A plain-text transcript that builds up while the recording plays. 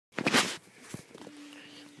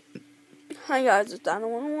Hi guys, it's Dino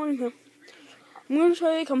 101 here. I'm going to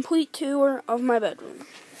show you a complete tour of my bedroom.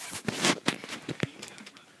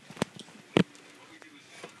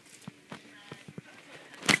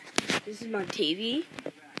 This is my TV.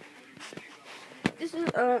 This is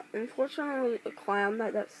unfortunately a clown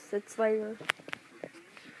that sits later.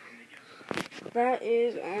 That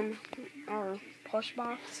is our plush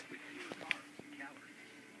box.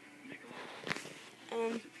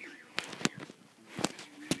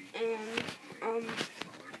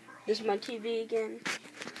 This is my TV again.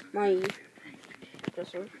 My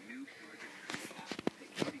dresser.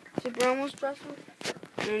 Super almost dresser.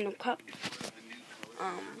 And a cup.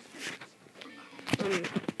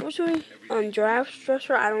 Actually, giraffe's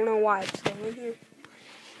dresser. I don't know why it's still in here.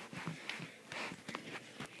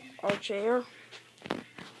 Our chair.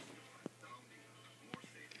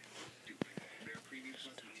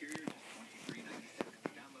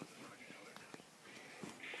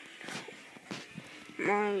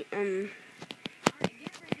 My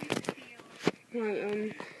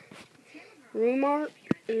room art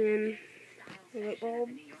and the light bulb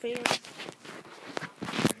fan.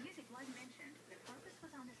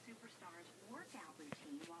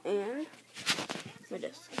 And my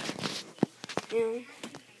desk. And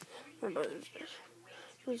my brother's desk.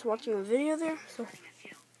 I was watching a video there, so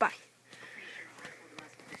bye.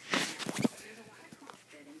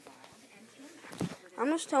 I'm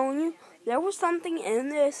just telling you, there was something in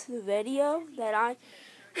this video that I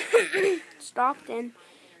stopped and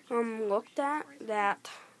looked at that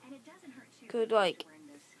could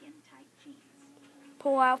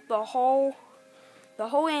pull out the whole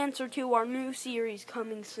answer to our new series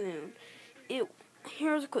coming soon.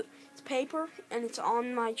 Here's a clue. It's paper and it's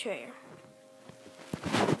on my chair.